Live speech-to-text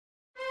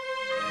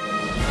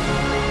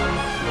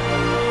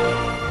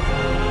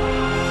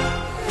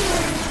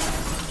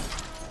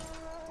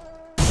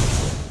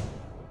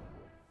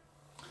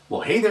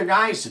Hey there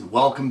guys, and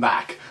welcome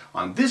back.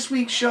 On this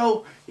week's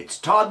show, it's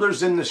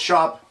Toddlers in the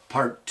Shop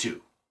Part 2.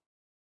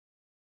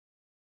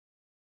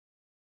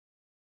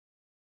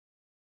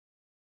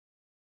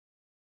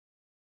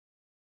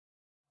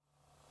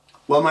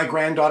 Well, my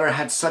granddaughter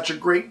had such a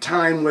great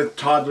time with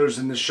Toddlers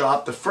in the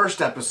Shop, the first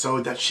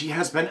episode, that she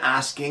has been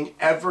asking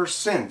ever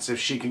since if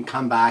she can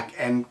come back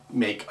and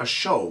make a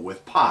show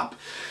with Pop.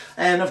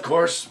 And of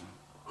course,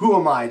 who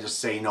am I to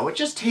say no? It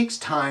just takes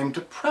time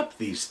to prep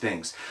these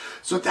things.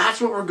 So that's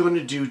what we're going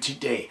to do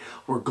today.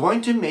 We're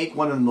going to make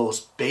one of the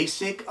most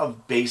basic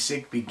of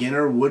basic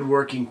beginner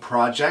woodworking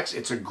projects.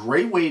 It's a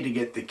great way to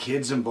get the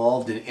kids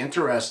involved and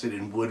interested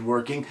in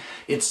woodworking.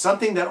 It's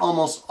something that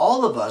almost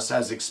all of us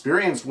as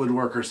experienced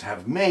woodworkers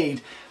have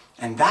made,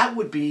 and that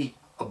would be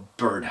a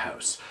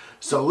birdhouse.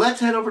 So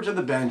let's head over to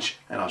the bench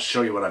and I'll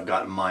show you what I've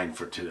got in mind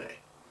for today.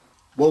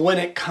 Well, when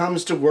it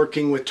comes to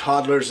working with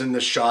toddlers in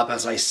the shop,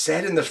 as I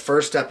said in the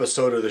first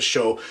episode of the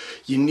show,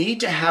 you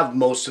need to have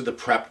most of the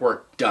prep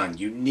work done.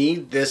 You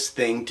need this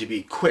thing to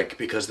be quick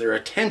because their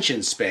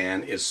attention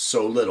span is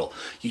so little.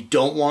 You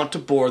don't want to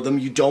bore them.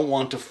 You don't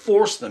want to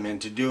force them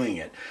into doing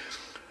it.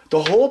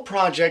 The whole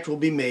project will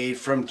be made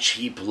from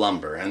cheap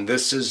lumber, and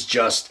this is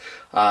just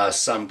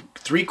some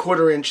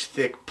 3/4 inch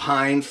thick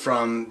pine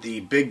from the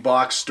big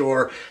box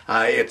store.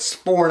 It's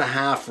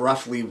 4.5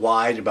 roughly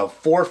wide, about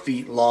 4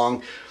 feet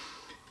long.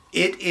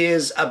 It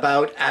is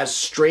about as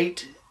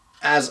straight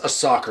as a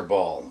soccer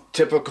ball,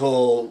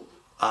 typical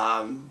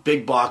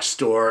big box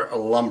store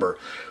lumber.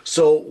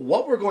 So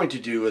what we're going to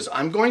do is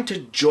I'm going to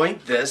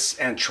joint this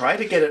and try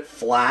to get it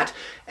flat,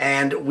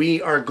 and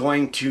we are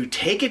going to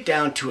take it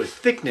down to a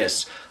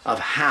thickness of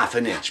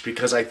 1/2 inch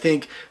because I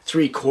think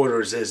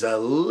 3/4 is a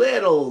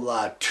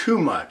little too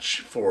much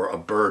for a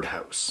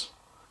birdhouse.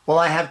 Well,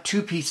 I have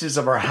 2 pieces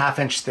of our 1/2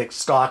 inch thick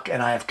stock,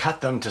 and I have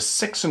cut them to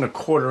 6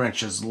 1/4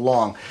 inches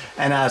long.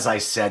 And as I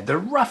said, they're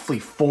roughly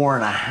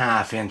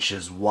 4.5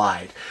 inches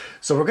wide.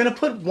 So we're going to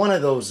put one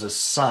of those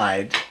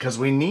aside because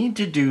we need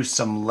to do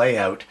some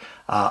layout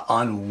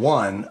on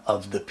one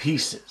of the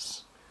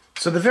pieces.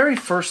 So the very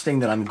first thing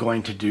that I'm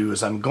going to do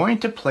is I'm going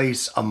to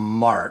place a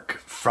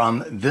mark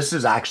from, this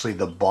is actually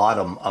the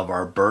bottom of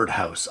our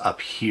birdhouse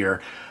up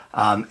here.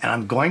 And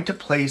I'm going to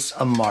place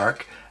a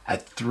mark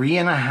at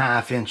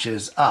 3.5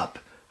 inches up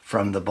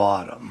from the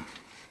bottom.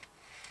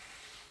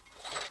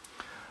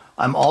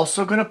 I'm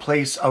also going to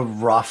place a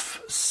rough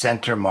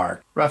center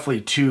mark,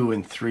 roughly 2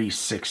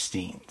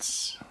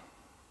 3/16.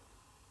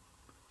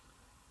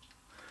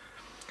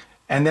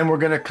 And then we're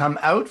going to come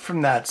out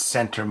from that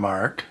center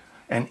mark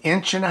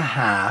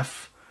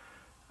 1.5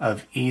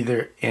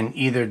 inches in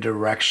either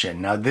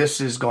direction. Now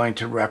this is going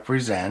to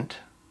represent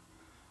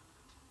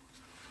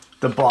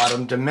the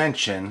bottom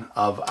dimension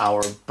of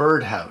our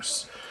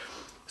birdhouse.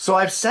 So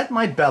I've set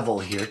my bevel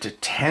here to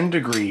 10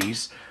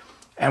 degrees,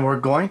 and we're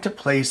going to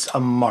place a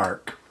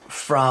mark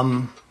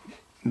from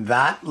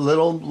that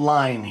little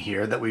line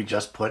here that we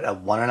just put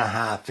at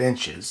 1.5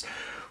 inches.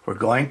 We're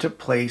going to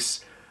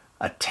place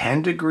a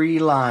 10-degree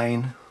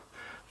line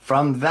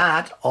from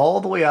that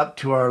all the way up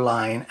to our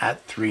line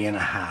at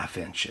 3.5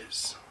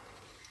 inches.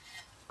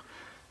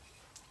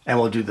 And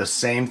we'll do the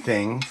same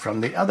thing from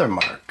the other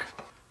mark.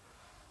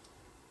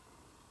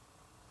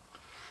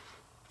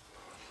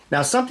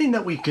 Now, something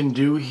that we can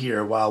do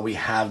here while we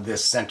have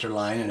this center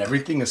line and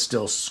everything is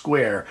still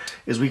square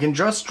is we can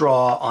just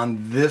draw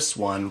on this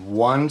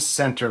one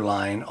center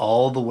line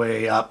all the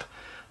way up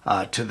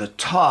to the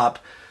top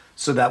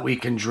so that we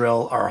can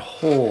drill our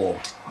hole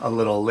a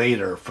little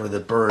later for the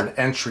bird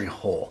entry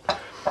hole.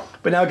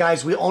 But now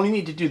guys, we only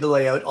need to do the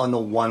layout on the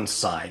one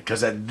side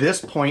because at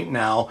this point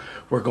now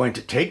we're going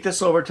to take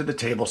this over to the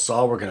table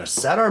saw. We're going to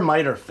set our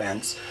miter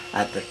fence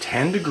at the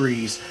 10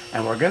 degrees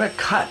and we're going to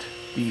cut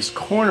these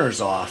corners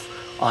off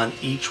on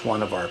each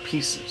one of our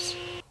pieces.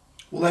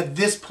 Well, at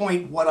this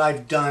point what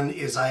I've done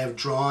is I have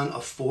drawn a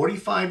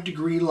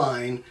 45-degree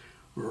line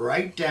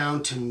right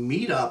down to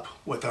meet up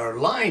with our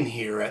line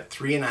here at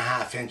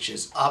 3.5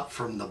 inches up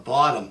from the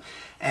bottom,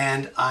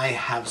 and I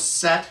have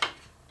set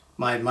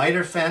my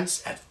miter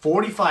fence at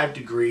 45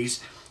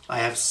 degrees. I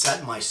have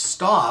set my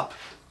stop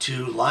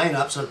to line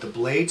up so that the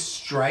blade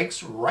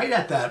strikes right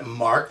at that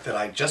mark that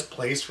I just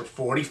placed for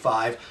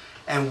 45,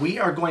 and we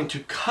are going to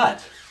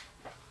cut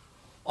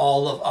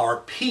all of our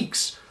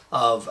peaks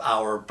of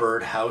our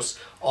birdhouse.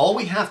 All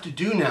we have to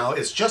do now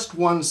is just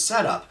one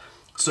setup.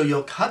 So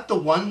you'll cut the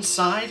one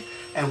side,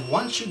 and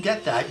once you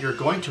get that, you're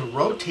going to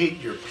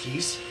rotate your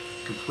piece,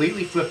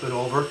 completely flip it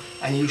over,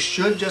 and you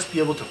should just be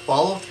able to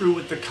follow through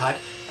with the cut,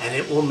 and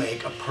it will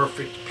make a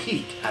perfect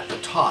peak at the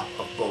top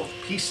of both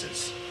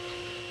pieces.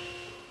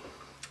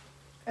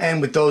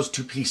 And with those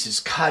 2 pieces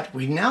cut,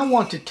 we now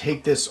want to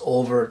take this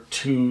over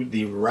to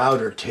the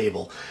router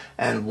table.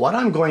 And what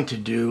I'm going to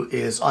do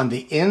is on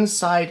the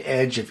inside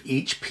edge of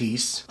each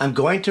piece, I'm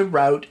going to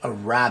route a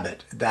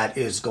rabbet that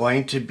is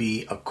going to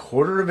be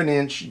 1/4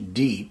 inch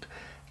deep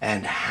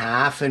and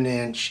 1/2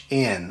 inch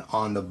in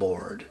on the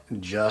board,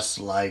 just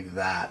like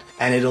that.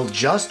 And it'll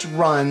just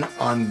run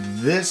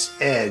on this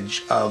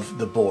edge of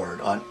the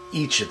board, on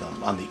each of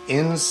them, on the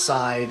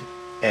inside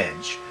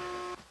edge.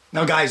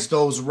 Now guys,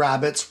 those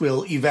rabbets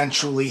will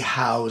eventually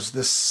house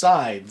the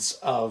sides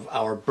of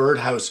our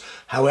birdhouse.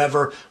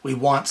 However, we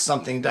want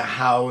something to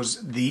house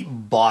the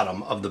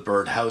bottom of the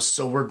birdhouse.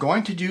 So we're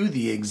going to do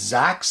the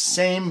exact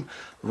same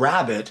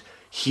rabbet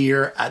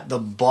here at the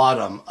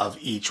bottom of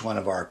each one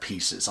of our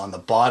pieces, on the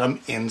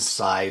bottom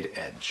inside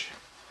edge.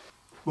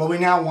 Well, we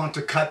now want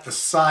to cut the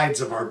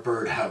sides of our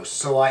birdhouse.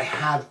 So I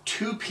have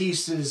 2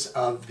 pieces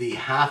of the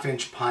 1/2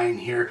 inch pine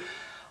here.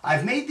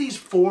 I've made these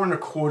 4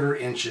 1/4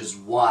 inches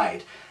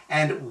wide.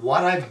 And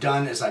what I've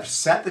done is I've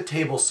set the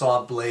table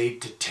saw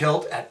blade to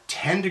tilt at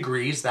 10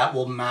 degrees. That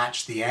will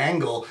match the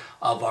angle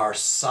of our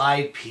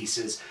side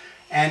pieces.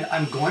 And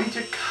I'm going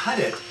to cut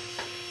it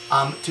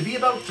to be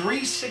about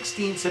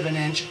 3/16 of an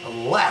inch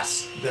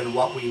less than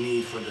what we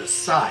need for the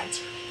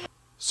sides.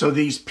 So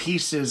these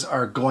pieces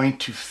are going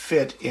to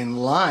fit in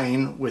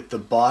line with the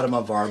bottom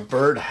of our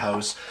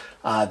birdhouse.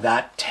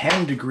 That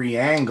 10-degree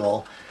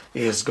angle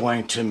is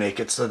going to make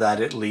it so that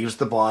it leaves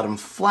the bottom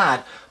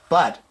flat.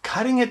 But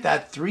cutting it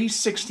that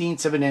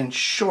 3/16 of an inch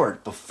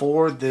short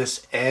before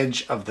this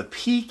edge of the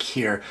peak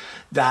here,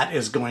 that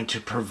is going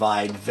to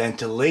provide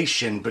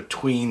ventilation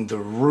between the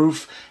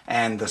roof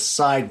and the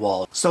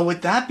sidewall. So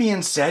with that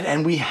being said,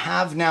 and we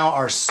have now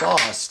our saw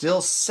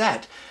still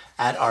set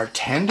at our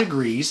 10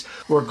 degrees,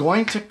 we're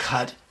going to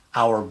cut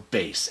our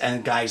base.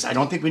 And guys, I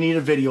don't think we need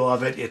a video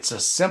of it. It's a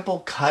simple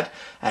cut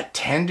at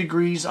 10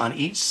 degrees on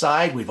each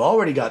side. We've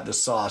already got the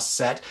saw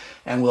set,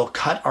 and we'll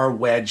cut our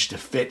wedge to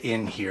fit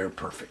in here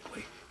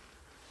perfectly.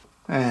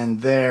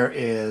 And there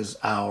is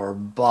our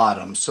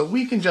bottom. So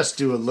we can just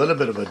do a little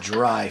bit of a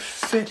dry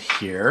fit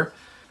here.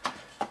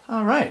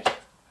 All right,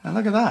 and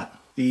look at that.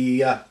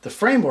 The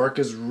framework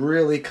is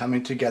really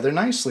coming together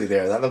nicely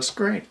there. That looks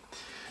great.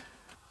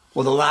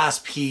 Well, the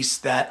last piece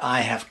that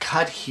I have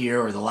cut here,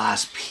 or the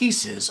last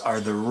pieces, are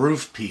the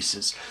roof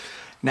pieces.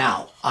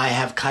 Now, I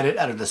have cut it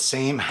out of the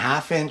same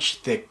 1/2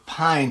 inch thick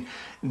pine.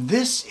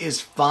 This is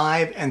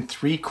 5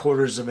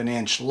 3/4 of an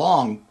inch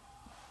long,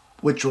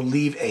 which will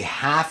leave a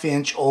 1/2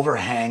 inch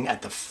overhang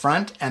at the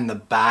front and the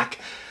back.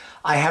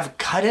 I have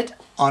cut it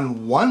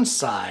on one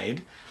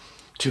side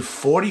to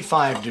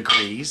 45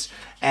 degrees,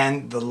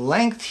 and the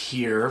length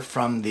here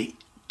from the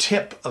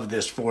tip of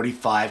this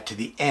 45 to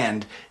the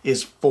end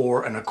is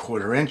 4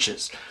 1/4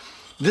 inches.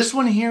 This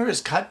one here is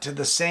cut to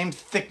the same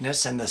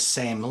thickness and the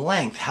same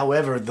length.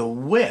 However, the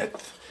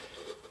width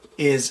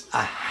is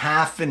a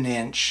 1/2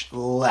 inch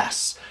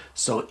less.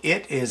 So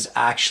it is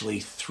actually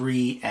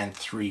 3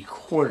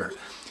 3/4.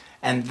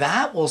 And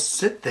that will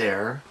sit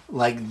there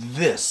like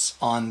this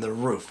on the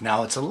roof.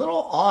 Now it's a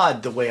little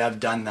odd the way I've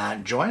done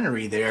that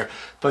joinery there,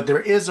 but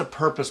there is a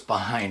purpose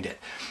behind it.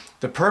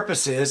 The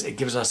purpose is it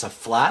gives us a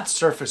flat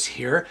surface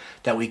here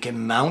that we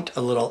can mount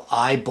a little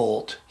eye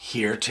bolt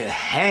here to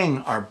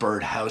hang our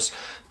birdhouse,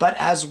 but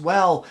as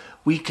well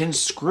we can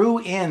screw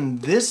in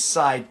this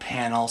side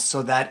panel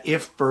so that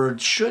if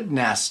birds should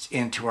nest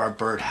into our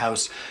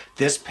birdhouse,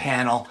 this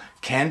panel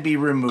can be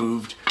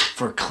removed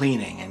for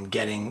cleaning and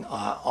getting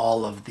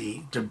all of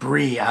the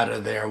debris out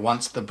of there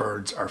once the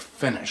birds are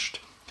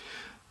finished.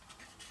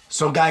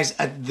 So guys,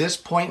 at this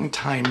point in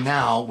time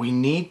now, we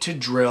need to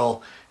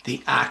drill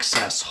the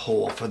access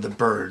hole for the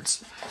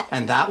birds,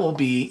 and that will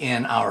be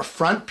in our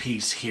front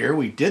piece here.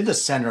 We did the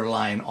center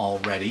line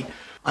already.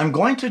 I'm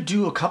going to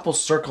do a couple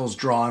circles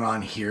drawn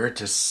on here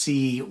to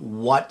see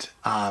what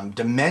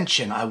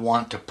dimension I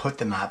want to put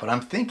them at, but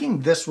I'm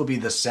thinking this will be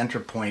the center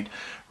point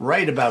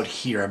right about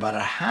here, about a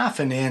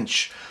 1/2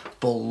 inch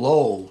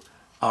below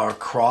our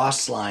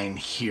cross line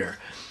here.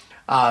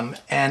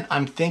 And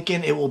I'm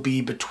thinking it will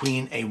be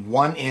between a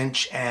 1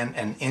 inch and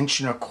an 1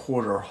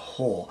 1/4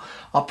 hole.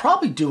 I'll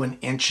probably do an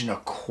 1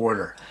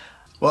 1/4.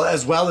 Well,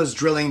 as well as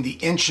drilling the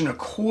 1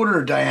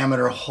 1/4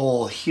 diameter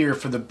hole here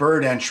for the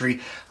bird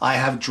entry, I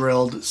have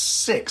drilled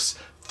 6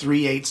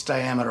 3/8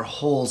 diameter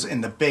holes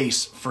in the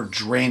base for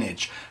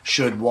drainage.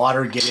 Should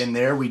water get in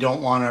there, we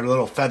don't want our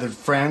little feathered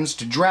friends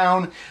to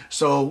drown,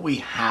 so we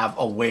have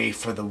a way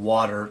for the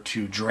water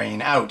to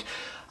drain out.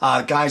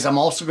 Guys, I'm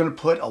also going to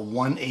put a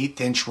 1/8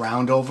 inch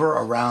roundover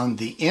around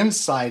the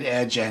inside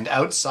edge and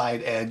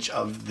outside edge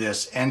of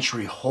this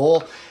entry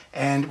hole,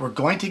 and we're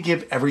going to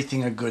give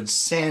everything a good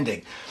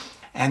sanding.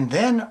 And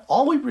then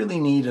all we really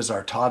need is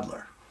our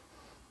toddler.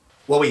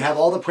 Well, we have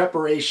all the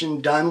preparation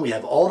done, we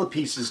have all the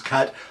pieces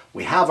cut,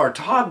 we have our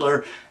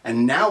toddler,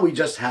 and now we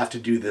just have to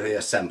do the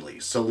assembly.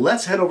 So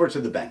let's head over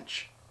to the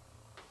bench.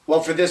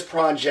 Well, for this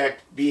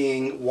project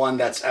being one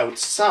that's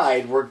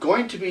outside, we're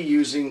going to be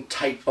using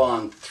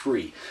Titebond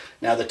 3.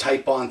 Now the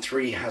Titebond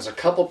 3 has a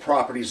couple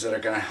properties that are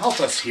going to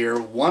help us here.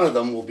 One of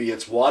them will be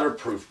its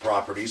waterproof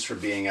properties for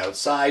being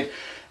outside,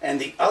 and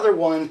the other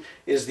one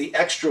is the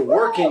extra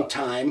working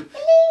time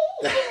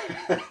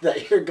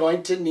that you're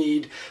going to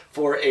need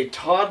for a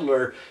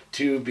toddler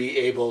to be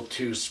able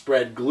to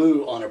spread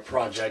glue on a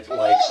project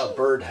like a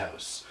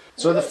birdhouse.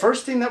 So the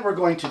first thing that we're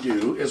going to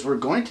do is we're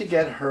going to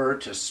get her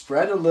to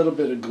spread a little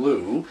bit of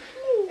glue,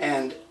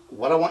 and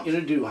what I want you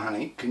to do,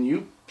 honey, can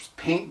you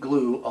paint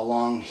glue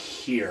along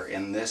here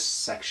in this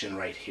section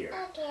right here?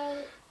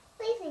 Okay.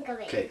 What do you think of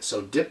it? Okay,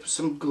 so dip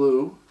some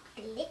glue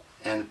Glue.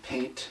 and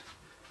paint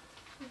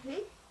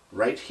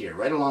right here,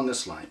 right along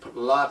this line. Put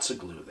lots of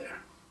glue there.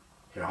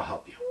 Here, I'll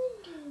help you.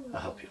 I'll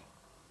help you.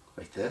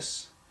 Like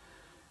this.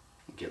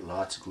 Get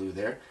lots of glue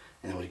there.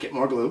 And then we'll get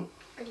more glue.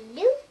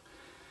 Glue.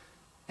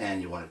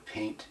 And you want to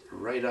paint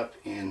right up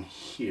in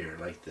here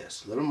like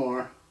this. A little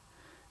more.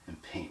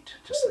 And paint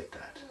just like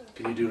that.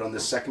 Can you do it on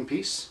this second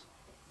piece?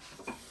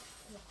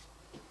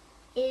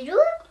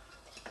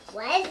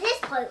 What is this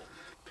part?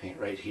 Paint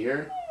right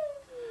here.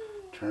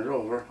 Turn it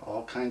over.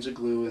 All kinds of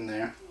glue in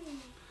there.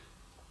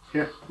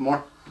 Here,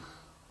 more.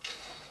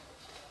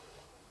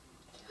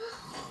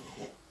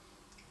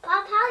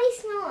 Pop, how do you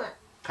snore?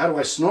 How do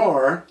I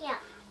snore? Yeah.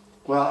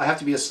 Well, I have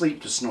to be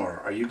asleep to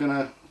snore. Are you going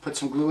to put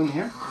some glue in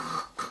here?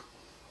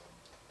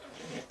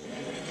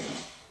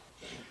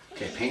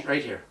 Okay, paint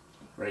right here.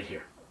 Right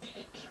here.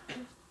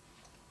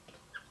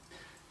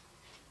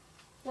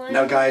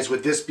 Now guys,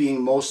 with this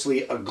being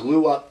mostly a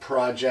glue up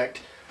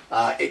project,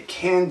 it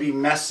can be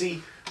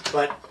messy,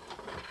 but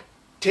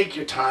take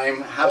your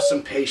time, have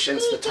some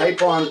patience. The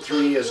Type-On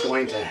 3 is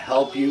going to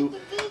help you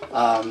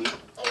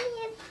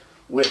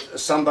with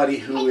somebody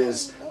who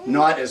is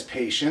not as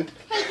patient.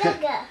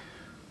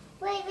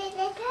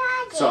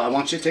 So I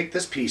want you to take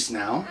this piece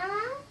now,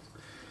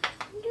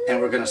 and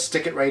we're going to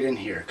stick it right in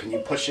here. Can you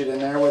push it in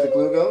there where the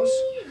glue goes?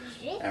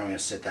 And we're going to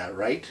sit that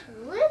right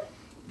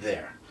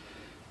there.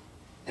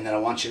 And then I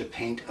want you to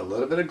paint a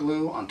little bit of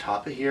glue on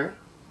top of here.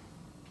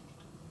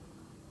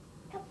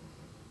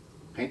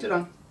 Paint it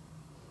on.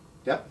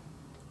 Yep.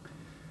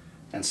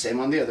 And same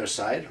on the other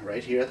side,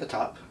 right here at the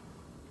top.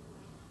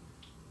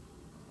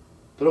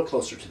 A little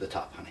closer to the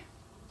top, honey.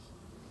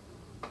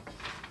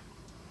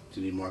 Do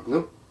you need more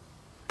glue?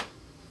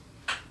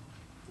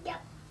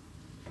 Yep.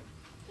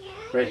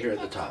 Right here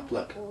at the top,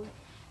 look.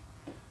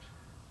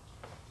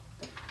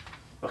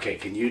 Okay,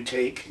 can you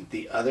take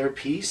the other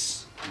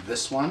piece,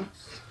 this one,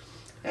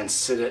 and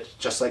sit it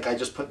just like I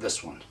just put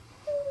this one?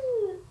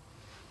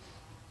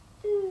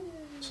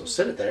 So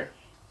sit it there.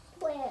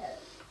 Where?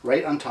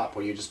 Right on top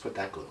where you just put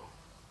that glue.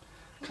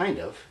 Kind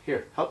of.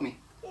 Here, help me.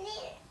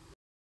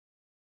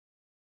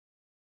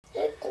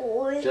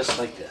 Just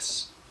like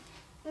this.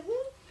 Now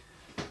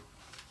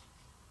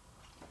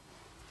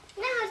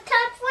it's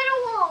time for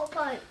the wall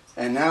part.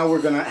 And now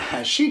we're going to,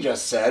 as she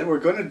just said, we're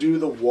going to do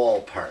the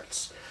wall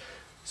parts.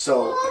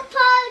 So, Wall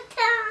part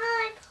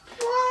time.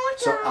 Wall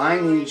so time. I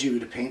need you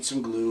to paint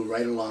some glue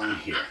right along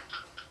here.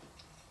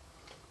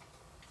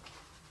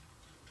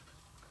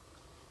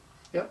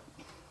 Yep.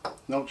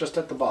 No, just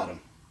at the bottom.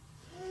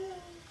 Glue,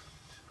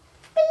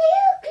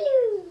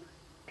 glue,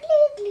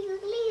 glue,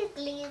 glue,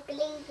 glue,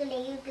 glue,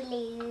 glue,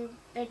 glue.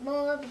 But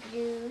more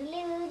glue,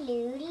 glue,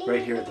 glue, glue.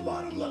 Right here at the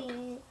bottom, look.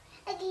 Glue,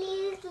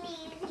 glue,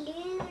 glue,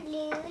 glue,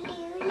 glue,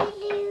 glue,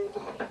 glue.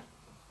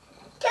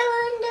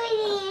 Turn it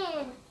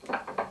in.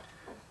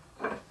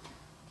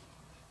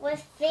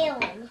 With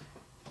film.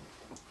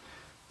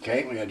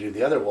 Okay, we're going to do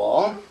the other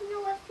wall. I don't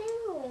know what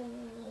film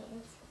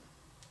means.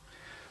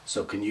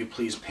 So can you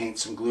please paint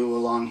some glue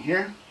along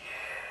here?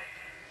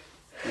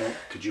 No,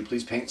 could you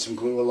please paint some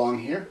glue along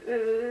here?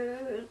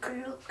 Glue,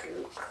 glue,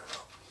 glue.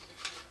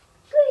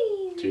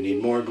 Do you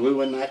need more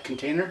glue in that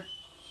container?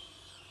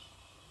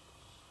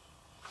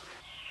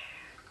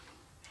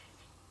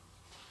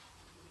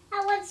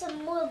 I want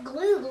some more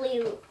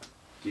glue.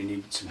 Do you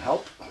need some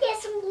help? Yeah,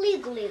 some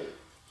glue.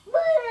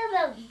 What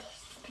about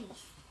this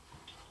piece?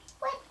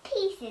 What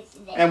piece is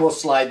this? And we'll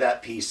slide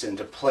that piece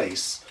into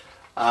place.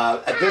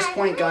 At this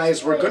point,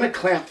 guys, we're going to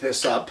clamp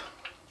this up.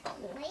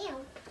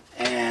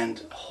 And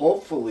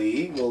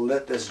hopefully we'll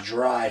let this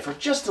dry for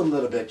just a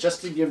little bit,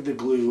 just to give the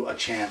glue a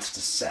chance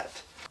to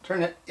set.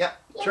 Turn it. Yep.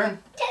 Turn.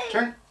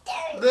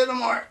 A little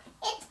more.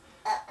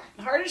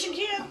 Hard as you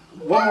can.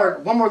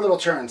 One more little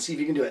turn. See if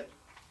you can do it.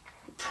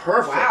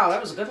 Perfect. Wow,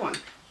 that was a good one.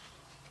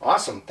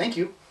 Awesome. Thank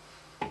you.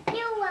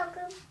 You're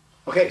welcome.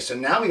 Okay, so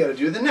now we got to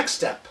do the next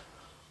step.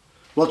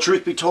 Well,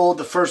 truth be told,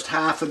 the first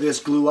half of this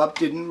glue up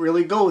didn't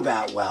really go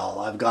that well.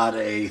 I've got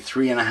a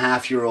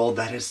 3.5-year-old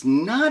that is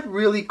not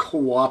really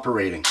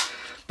cooperating.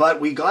 But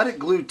we got it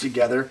glued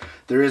together.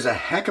 There is a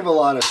heck of a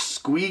lot of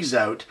squeeze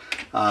out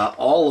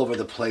all over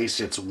the place.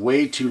 It's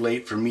way too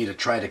late for me to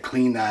try to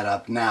clean that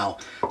up now.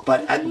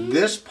 But at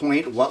this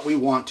point, what we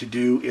want to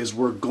do is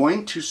we're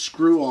going to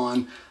screw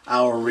on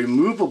our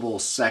removable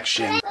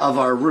section of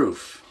our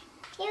roof.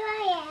 Here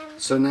I am.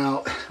 So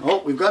now,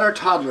 oh, we've got our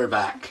toddler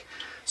back.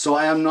 So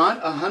I am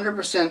not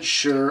 100%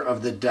 sure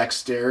of the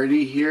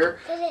dexterity here.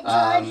 Is it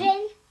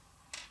charging?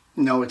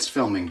 No, it's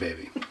filming,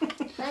 baby.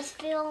 That's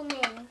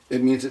filming.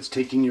 It means it's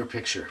taking your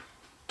picture.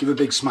 Give a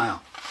big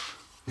smile.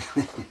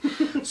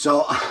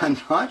 So I'm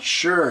not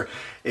sure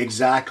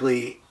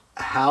exactly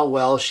how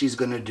well she's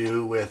going to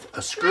do with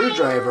a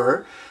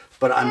screwdriver,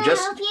 but I'm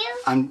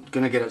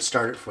going to get it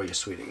started for you,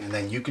 sweetie, and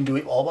then you can do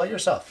it all by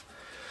yourself.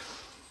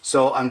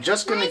 So I'm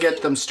just going to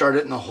get them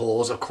started in the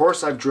holes. Of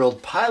course, I've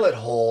drilled pilot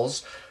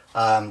holes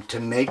to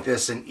make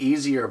this an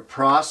easier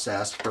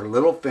process for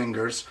little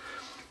fingers.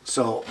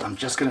 So I'm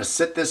just going to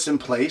sit this in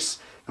place,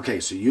 and Okay,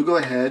 so you go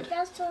ahead.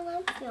 That's the one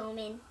I'm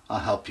filming. I'll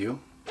help you.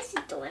 This is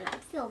the one I'm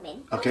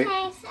filming. Okay.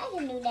 I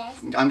can do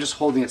this. I'm just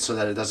holding it so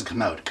that it doesn't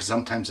come out, because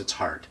sometimes it's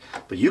hard.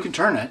 But you can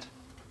turn it.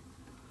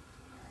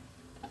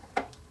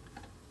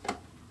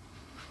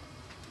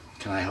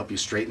 Can I help you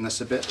straighten this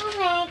a bit?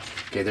 Okay.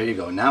 Okay, there you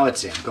go. Now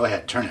it's in. Go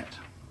ahead, turn it.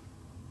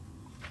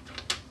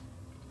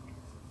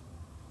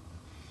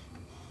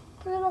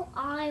 Little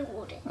eye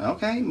hold it.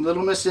 Okay,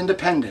 Little Miss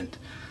Independent.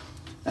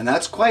 And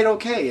that's quite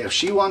okay. If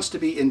she wants to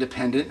be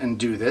independent and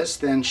do this,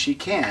 then she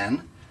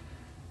can.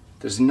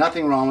 There's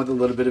nothing wrong with a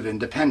little bit of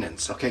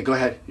independence. Okay, go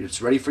ahead.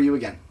 It's ready for you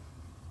again.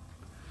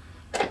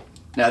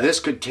 Now this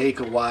could take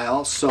a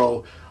while,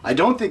 so I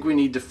don't think we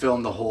need to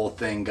film the whole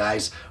thing,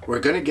 guys. We're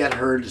going to get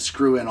her to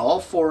screw in all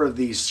 4 of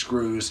these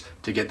screws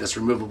to get this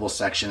removable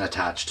section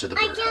attached to the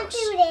I birdhouse. can't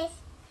do this.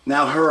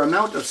 Now her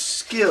amount of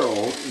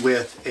skill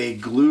with a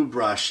glue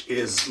brush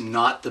is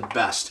not the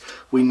best.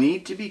 We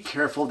need to be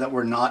careful that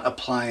we're not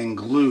applying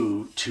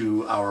glue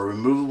to our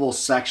removable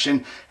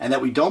section and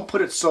that we don't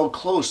put it so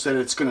close that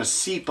it's going to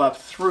seep up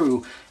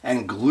through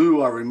and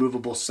glue our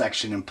removable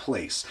section in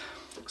place.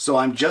 So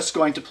I'm just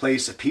going to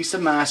place a piece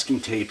of masking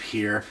tape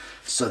here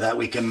so that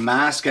we can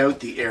mask out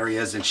the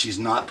areas and she's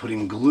not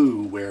putting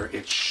glue where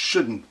it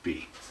shouldn't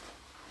be.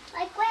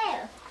 Like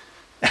where?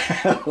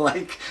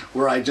 Like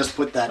where I just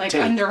put that Like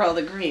tape. under all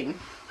the green.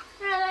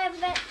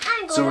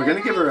 So we're going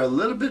to give her a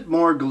little bit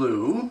more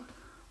glue.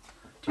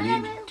 Do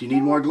you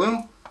need more glue?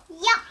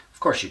 Yeah.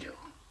 Of course you do.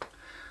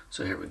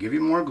 So here, we'll give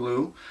you more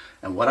glue.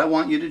 And what I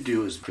want you to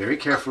do is very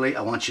carefully,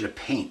 I want you to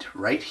paint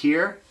right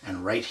here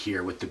and right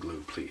here with the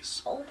glue,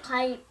 please.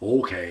 Okay.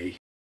 Okay.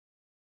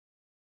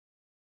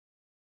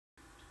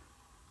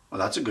 Well,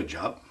 that's a good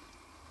job.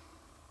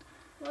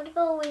 What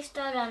about we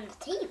start on the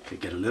tape? Okay,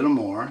 get a little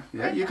more.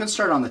 Yeah, you can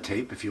start on the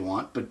tape if you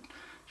want, but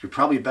you're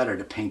probably better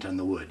to paint on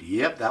the wood.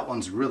 Yep, that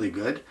one's really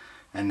good.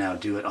 And now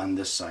do it on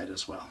this side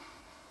as well.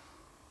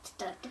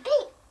 Start the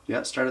tape.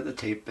 Yeah, start at the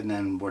tape and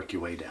then work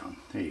your way down.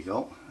 There you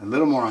go. A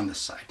little more on this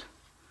side.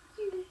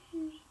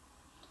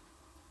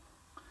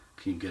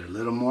 Can you get a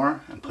little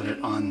more and put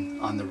it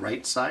on the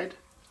right side?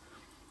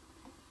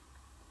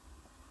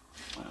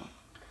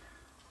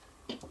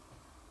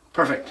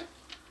 Perfect.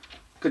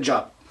 Good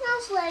job.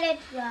 Just let it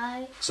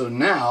dry. So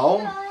now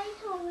Dry,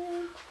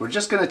 Tommy. we're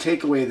just going to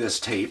take away this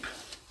tape.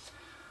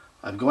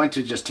 I'm going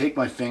to just take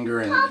my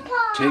finger and Papa.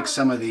 take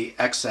some of the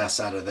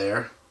excess out of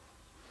there.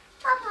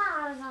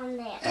 Papa's on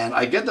there. And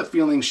I get the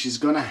feeling she's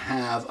going to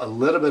have a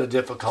little bit of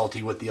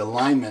difficulty with the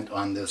alignment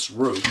on this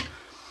roof.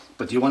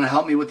 But do you want to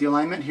help me with the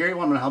alignment here? You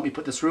want to help me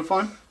put this roof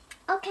on?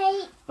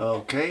 Okay.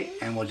 Okay,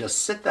 and we'll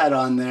just sit that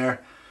on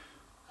there.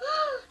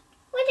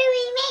 What do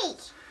we make?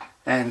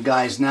 And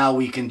guys, now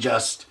we can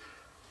just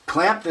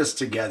clamp this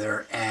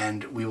together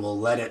and we will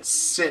let it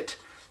sit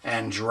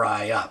and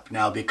dry up.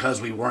 Now,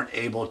 because we weren't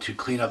able to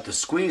clean up the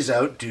squeeze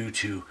out due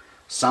to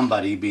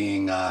somebody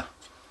being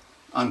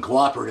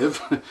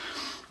uncooperative,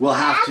 we'll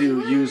have to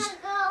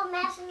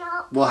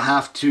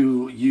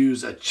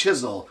use a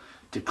chisel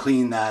to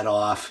clean that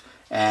off,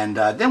 and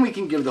then we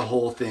can give the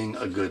whole thing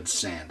a good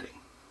sanding.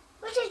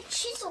 What's a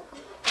chisel?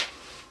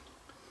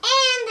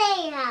 And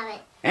there you have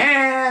it.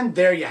 And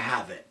there you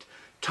have it.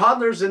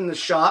 Toddlers in the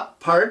Shop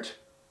Part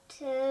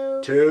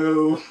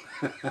 2.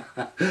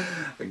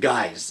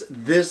 Guys,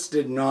 this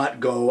did not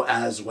go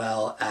as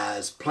well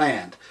as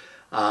planned.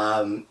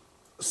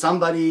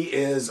 Somebody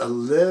is a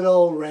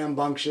little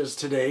rambunctious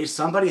today.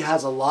 Somebody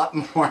has a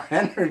lot more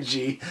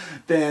energy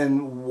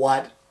than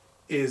what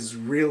is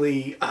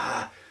really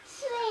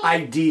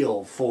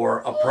ideal for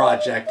a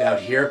project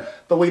out here.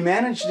 But we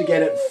managed to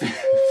get it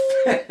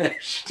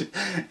finished.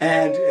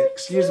 And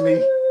excuse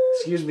me,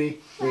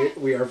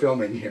 we are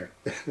filming here.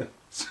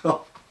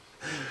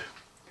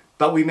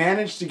 But we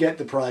managed to get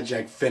the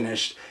project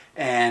finished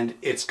and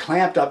it's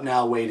clamped up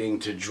now waiting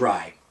to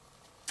dry.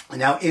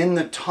 Now in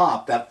the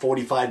top, that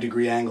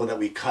 45-degree angle that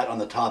we cut on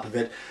the top of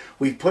it,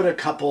 we've put a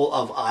couple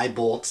of eye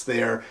bolts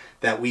there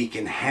that we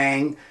can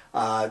hang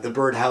the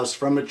birdhouse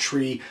from a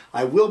tree.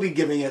 I will be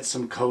giving it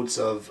some coats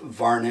of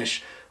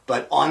varnish,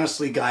 but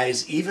honestly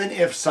guys, even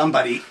if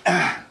somebody,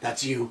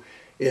 that's you,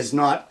 is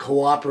not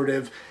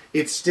cooperative,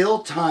 it's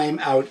still time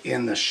out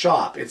in the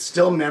shop. It's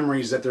still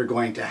memories that they're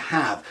going to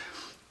have.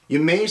 You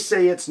may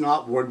say it's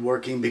not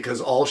woodworking because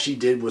all she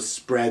did was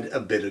spread a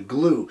bit of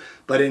glue,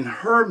 but in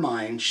her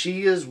mind,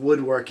 she is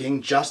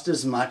woodworking just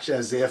as much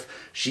as if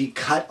she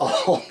cut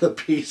all the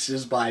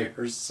pieces by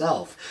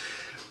herself.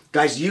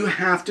 Guys, you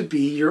have to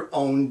be your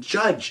own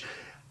judge.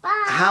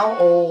 Bye. How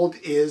old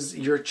is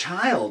your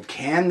child?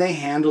 Can they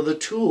handle the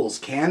tools?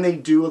 Can they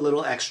do a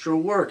little extra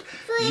work?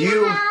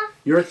 3.5.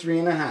 You're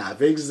 3.5,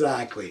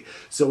 exactly.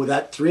 So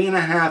that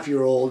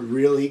 3.5-year-old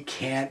really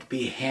can't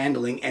be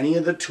handling any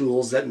of the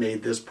tools that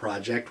made this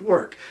project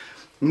work.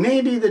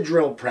 Maybe the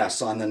drill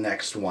press on the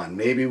next one.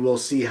 Maybe we'll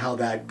see how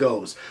that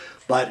goes.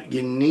 But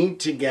you need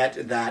to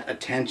get that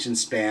attention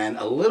span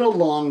a little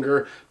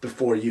longer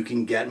before you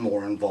can get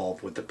more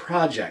involved with the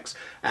projects.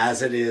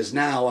 As it is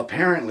now,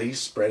 apparently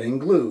spreading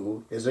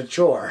glue is a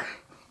chore.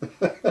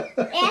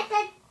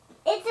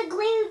 It's a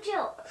glue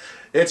chore.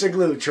 It's a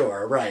glue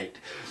chore, right.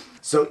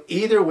 So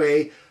either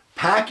way,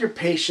 pack your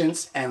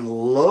patience and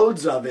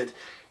loads of it,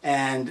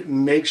 and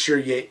make sure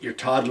you get your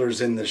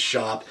toddlers in the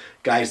shop.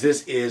 Guys,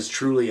 this is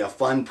truly a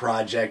fun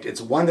project. It's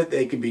one that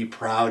they can be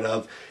proud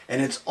of,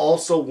 and it's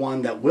also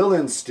one that will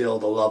instill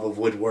the love of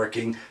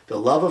woodworking, the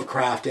love of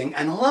crafting,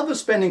 and the love of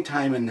spending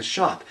time in the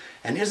shop.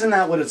 And isn't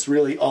that what it's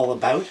really all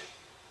about?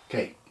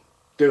 Okay,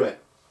 do it.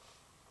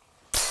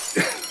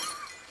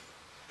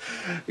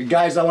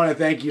 Guys, I want to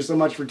thank you so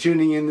much for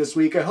tuning in this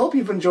week. I hope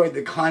you've enjoyed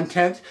the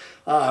content.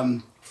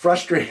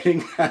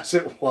 Frustrating as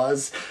it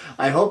was,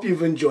 I hope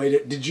you've enjoyed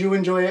it. Did you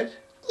enjoy it?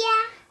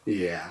 Yeah.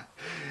 Yeah.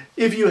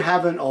 If you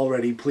haven't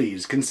already,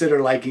 please consider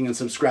liking and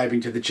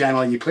subscribing to the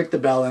channel. You click the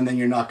bell and then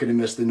you're not going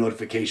to miss the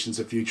notifications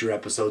of future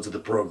episodes of the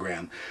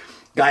program.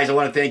 Guys, I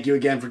want to thank you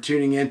again for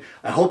tuning in.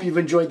 I hope you've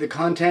enjoyed the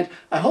content.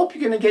 I hope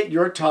you're going to get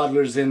your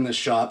toddlers in the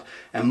shop.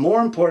 And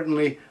more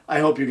importantly, I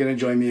hope you're going to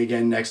join me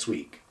again next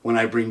week when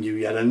I bring you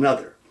yet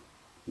another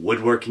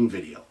woodworking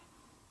video.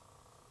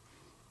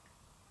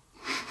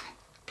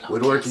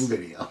 Woodworking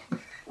video.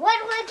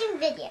 Woodworking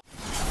video.